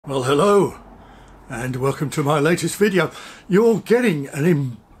Well, hello and welcome to my latest video. You're getting an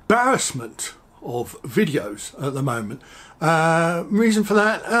embarrassment of videos at the moment. Reason for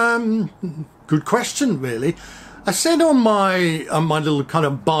that? Good question, really. I said on my little kind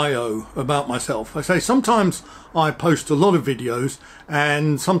of bio about myself, I say sometimes I post a lot of videos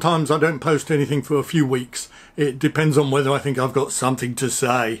and sometimes I don't post anything for a few weeks. It depends on whether I think I've got something to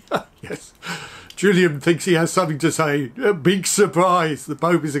say. Yes. Julian thinks he has something to say. A big surprise. The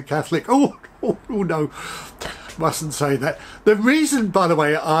Pope is a Catholic. Oh, no. Mustn't say that. The reason, by the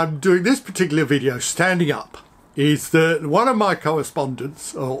way, I'm doing this particular video standing up is that one of my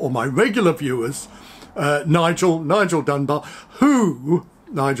correspondents, or my regular viewers, Nigel Dunbar, who,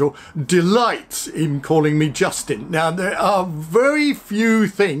 Nigel, delights in calling me Justin. Now, there are very few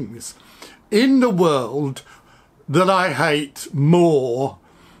things in the world that I hate more.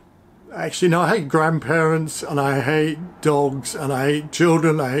 Actually, no, I hate grandparents, and I hate dogs, and I hate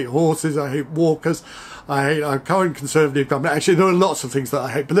children, I hate horses, I hate walkers, I hate our current Conservative government. Actually, there are lots of things that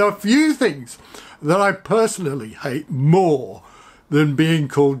I hate, but there are a few things that I personally hate more than being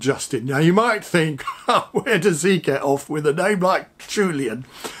called Justin. Now, you might think, where does he get off with a name like Julian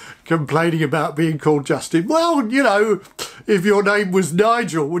complaining about being called Justin? Well, you know, if your name was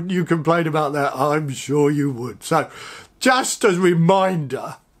Nigel, wouldn't you complain about that? I'm sure you would. So, just as a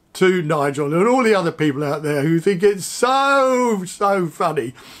reminder to Nigel and all the other people out there who think it's so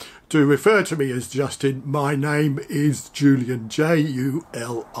funny to refer to me as Justin, my name is Julian, Julian.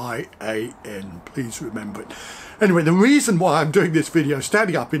 Please remember it. Anyway, the reason why I'm doing this video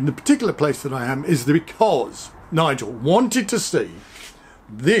standing up in the particular place that I am is because Nigel wanted to see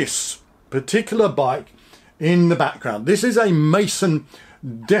this particular bike in the background. This is a Mason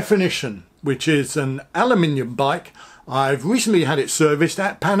Definition, which is an aluminium bike. I've recently had it serviced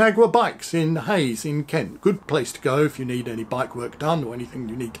at Panagua Bikes in Hayes in Kent. Good place to go if you need any bike work done or anything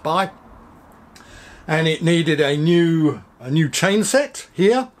you need to buy. And it needed a new chain set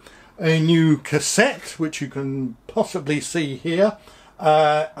here, a new cassette, which you can possibly see here.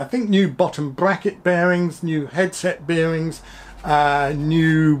 I think new bottom bracket bearings, new headset bearings,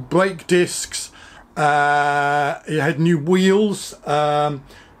 new brake discs. It had new wheels,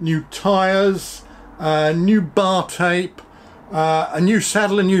 new tyres, new bar tape, a new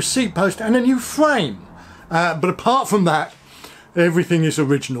saddle, a new seat post and a new frame. But apart from that, everything is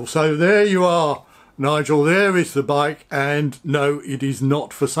original. So there you are, Nigel, there is the bike, and no, it is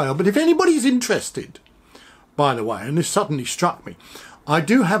not for sale. But if anybody's interested, by the way, and this suddenly struck me, I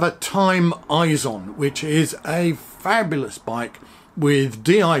do have a Time Eyes On, which is a fabulous bike with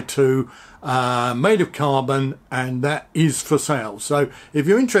Di2, made of carbon, and that is for sale. So if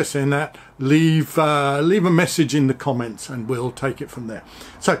you're interested in that, leave a message in the comments and we'll take it from there.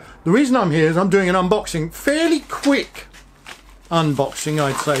 So the reason I'm here is I'm doing an unboxing, fairly quick unboxing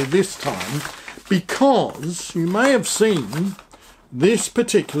I'd say this time, because you may have seen this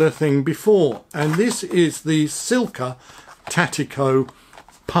particular thing before, and this is the Silca Tattico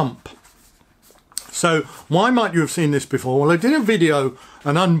pump. So why might you have seen this before? Well, I did a video,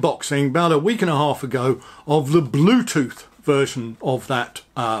 an unboxing about a week and a half ago of the Bluetooth version of that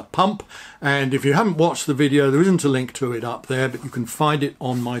pump, and if you haven't watched the video, there isn't a link to it up there, but you can find it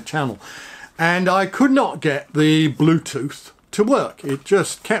on my channel. And I could not get the Bluetooth to work. It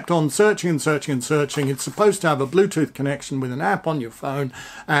just kept on searching and searching and searching. It's supposed to have a Bluetooth connection with an app on your phone,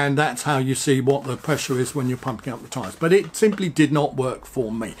 and that's how you see what the pressure is when you're pumping up the tyres, but it simply did not work for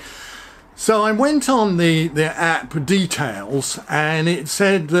me. So I went on the app details, and it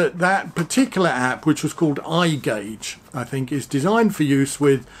said that that particular app, which was called iGauge, I think, is designed for use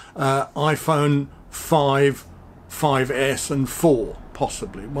with iPhone 5, 5S and 4,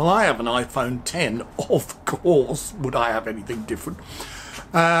 possibly. Well, I have an iPhone 10, of course. Would I have anything different?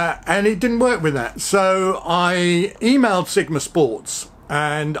 And it didn't work with that. So I emailed Sigma Sports,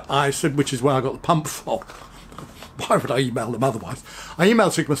 and I said, which is where I got the pump from. Why would I email them otherwise? I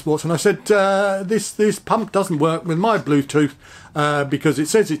emailed Sigma Sports and I said, this pump doesn't work with my Bluetooth because it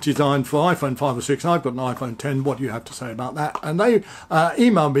says it's designed for iPhone 5 or 6. I've got an iPhone 10. What do you have to say about that? And they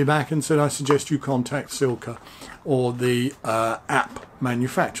emailed me back and said, I suggest you contact Silca or the app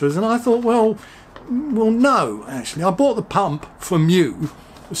manufacturers. And I thought, well, no, actually. I bought the pump from you,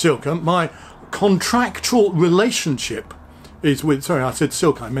 Silca. My contractual relationship is with, sorry, I said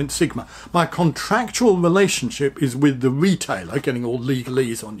Silca, I meant Sigma. My contractual relationship is with the retailer, getting all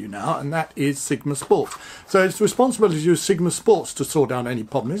legalese on you now, and that is Sigma Sports. So it's the responsibility of Sigma Sports to sort out any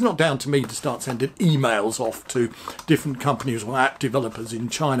problem. It's not down to me to start sending emails off to different companies or app developers in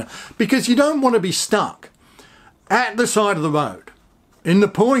China, because you don't want to be stuck at the side of the road, in the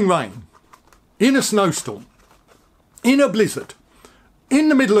pouring rain, in a snowstorm, in a blizzard, in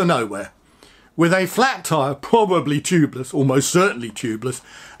the middle of nowhere with a flat tyre, probably tubeless, almost certainly tubeless,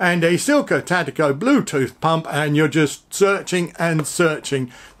 and a Silca Tattico Bluetooth pump, and you're just searching and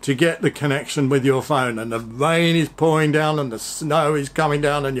searching to get the connection with your phone, and the rain is pouring down and the snow is coming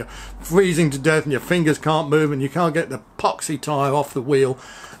down and you're freezing to death and your fingers can't move and you can't get the epoxy tyre off the wheel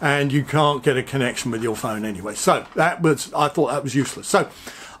and you can't get a connection with your phone anyway. So I thought that was useless. So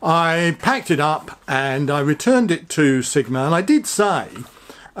I packed it up and I returned it to Sigma, and I did say,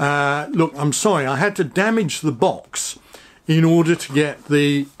 look, I'm sorry, I had to damage the box in order to get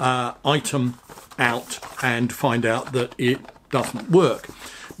the item out and find out that it doesn't work.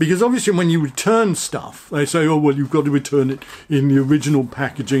 Because obviously when you return stuff, they say, oh, well, you've got to return it in the original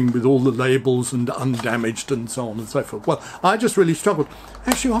packaging with all the labels and undamaged and so on and so forth. Well, I just really struggled.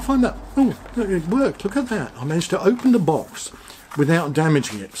 Actually, I find that, oh, it worked. Look at that. I managed to open the box without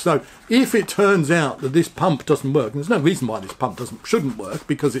damaging it. So if it turns out that this pump doesn't work, and there's no reason why this pump shouldn't work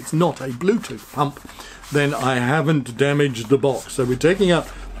because it's not a Bluetooth pump, then I haven't damaged the box. So we're taking out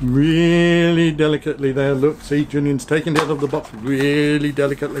really delicately there. Look, see, Julian's taking it out of the box really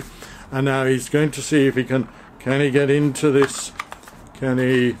delicately, and now he's going to see if he can he get into this, can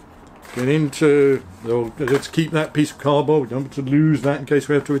he get into, oh, let's keep that piece of cardboard, we don't want to lose that in case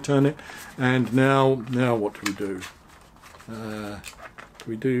we have to return it. And now what do we do? Do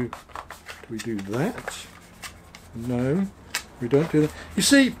we do that? No, we don't do that. You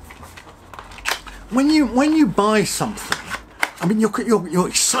see, when you buy something, I mean, you're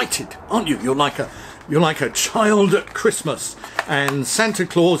excited, aren't you? You're like a child at Christmas, and Santa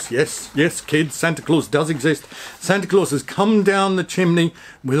Claus, yes, kids, Santa Claus does exist. Santa Claus has come down the chimney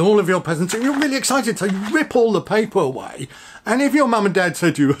with all of your presents, and you're really excited, so you rip all the paper away. And if your mum and dad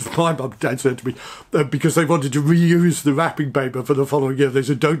said to you, as my mum and dad said to me, because they wanted to reuse the wrapping paper for the following year, they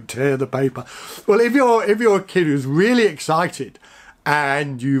said, don't tear the paper. Well, if you're a kid who's really excited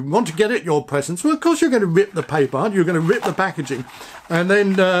and you want to get at your presents, well, of course you're going to rip the paper, aren't you? You're going to rip the packaging. And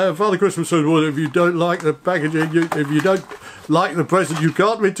then Father Christmas said, well, if you don't like the packaging, if you don't like the present, you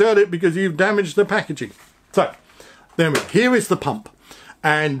can't return it because you've damaged the packaging. So, there we go. Here is the pump.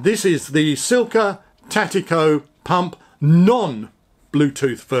 And this is the Silca Tattico pump,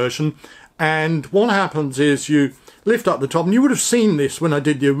 non-Bluetooth version. And what happens is you lift up the top, and you would have seen this when I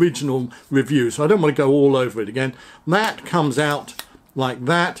did the original review, so I don't want to go all over it again. That comes out like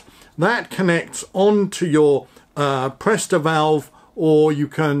that. That connects onto your Presta valve, or you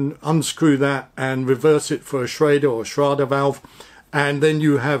can unscrew that and reverse it for a Schrader or Schrader valve, and then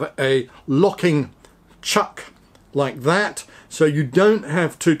you have a locking chuck like that, so you don't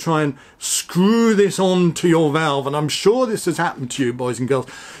have to try and screw this onto your valve. And I'm sure this has happened to you, boys and girls.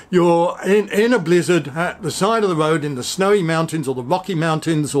 You're in a blizzard at the side of the road in the snowy mountains, or the Rocky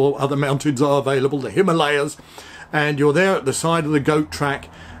Mountains, or other mountains are available, the Himalayas, and you're there at the side of the goat track,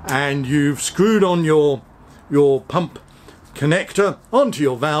 and you've screwed on your pump connector onto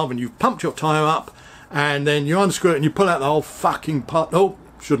your valve, and you've pumped your tyre up, and then you unscrew it and you pull out the whole fucking oh,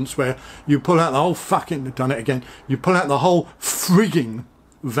 shouldn't swear, you pull out the whole fucking, done it again, you pull out the whole frigging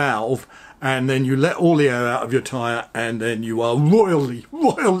valve, and then you let all the air out of your tyre, and then you are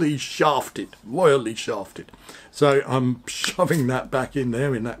royally shafted. So I'm shoving that back in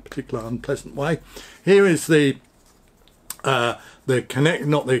there in that particular unpleasant way. Here is the pump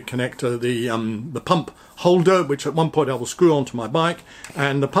holder, which at one point I will screw onto my bike,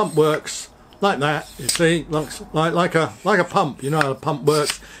 and the pump works like that. You see, looks like a pump. You know how a pump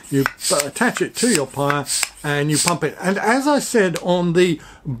works. You attach it to your tyre and you pump it. And as I said on the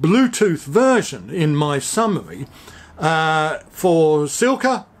Bluetooth version in my summary, for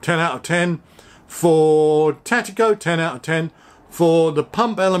Silca, 10 out of 10. For Tattico, 10 out of 10. For the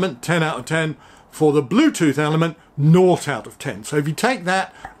pump element, 10 out of 10. For the Bluetooth element, 0 out of 10. So if you take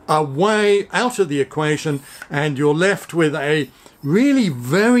that away out of the equation, and you're left with a really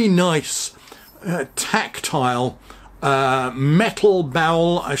very nice tactile metal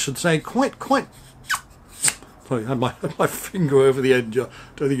barrel, I should say, quite. Sorry, I had my finger over the end. I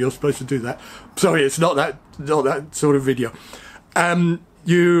don't think you're supposed to do that. Sorry, it's not that sort of video. Sorry,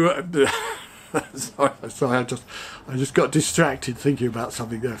 I just got distracted thinking about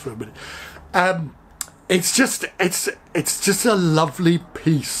something there for a minute. It's just a lovely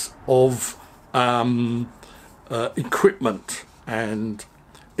piece of equipment, and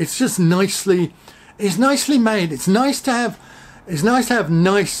it's just nicely made. It's nice to have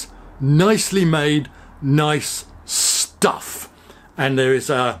nicely made, nice stuff. And there's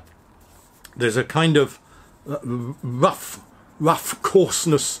a kind of rough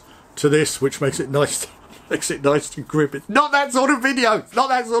coarseness to this, which makes it nice to grip. It's not that sort of video.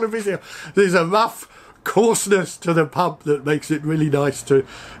 There's a rough coarseness to the pump that makes it really nice to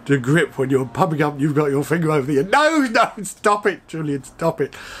grip when you're pumping up. You've got your finger over the end. No, stop it, Julian, stop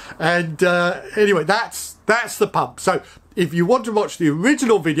it. And anyway, that's the pump. So if you want to watch the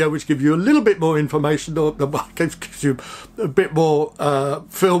original video, which gives you a little bit more information, or gives you a bit more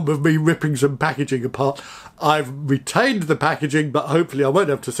film of me ripping some packaging apart, I've retained the packaging, but hopefully I won't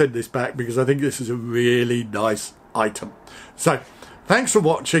have to send this back because I think this is a really nice item. So thanks for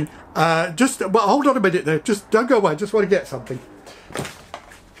watching. Well, hold on a minute there. Just don't go away. I just want to get something.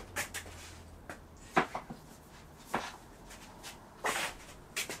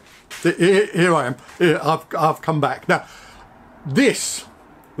 Here I am. Here, I've come back. Now, this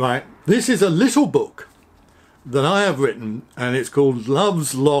is a little book that I have written, and it's called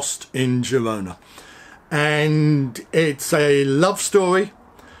Love's Lost in Girona. And it's a love story,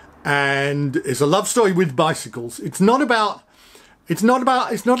 and it's a love story with bicycles. It's not a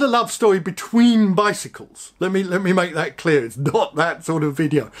love story between bicycles. Let me make that clear. It's not that sort of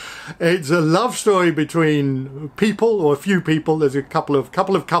video. It's a love story between people, or a few people. There's a couple of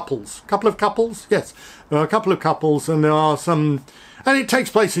couples. Yes, there are a couple of couples, and there are some, and it takes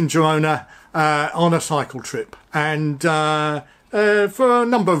place in Girona on a cycle trip. And for a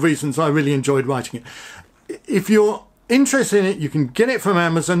number of reasons, I really enjoyed writing it. If you're interested in it, you can get it from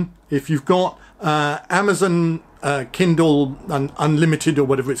Amazon. If you've got Amazon Kindle Unlimited or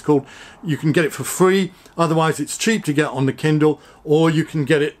whatever it's called, you can get it for free. Otherwise, it's cheap to get on the Kindle, or you can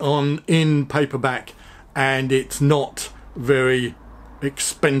get it in paperback, and it's not very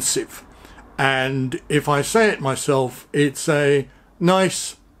expensive. And if I say it myself, it's a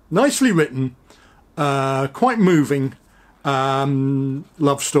nicely written, quite moving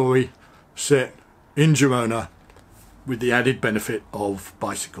love story set in Girona, with the added benefit of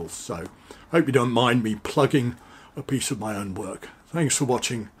bicycles. So hope you don't mind me plugging a piece of my own work. Thanks for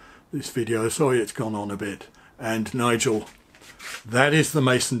watching this video. Sorry it's gone on a bit. And Nigel, that is the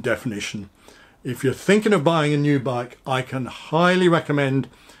Mason definition. If you're thinking of buying a new bike, I can highly recommend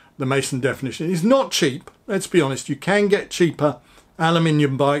the Mason definition. It's not cheap, let's be honest. You can get cheaper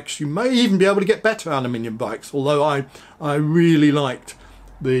aluminium bikes. You may even be able to get better aluminium bikes, although I really liked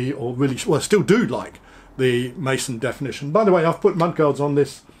I still do like the Mason definition. By the way, I've put mudguards on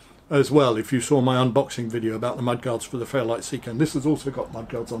this as well. If you saw my unboxing video about the mudguards for the Fairlight Silca, and this has also got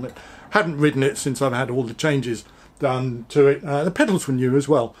mudguards on it. Hadn't ridden it since I've had all the changes done to it. The pedals were new as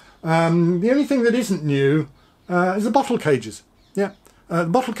well. The only thing that isn't new is the bottle cages. Yeah, the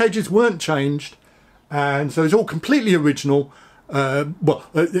bottle cages weren't changed, and so it's all completely original. The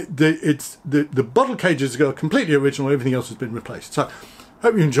bottle cages are completely original. Everything else has been replaced. So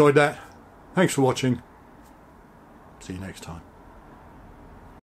hope you enjoyed that. Thanks for watching. See you next time.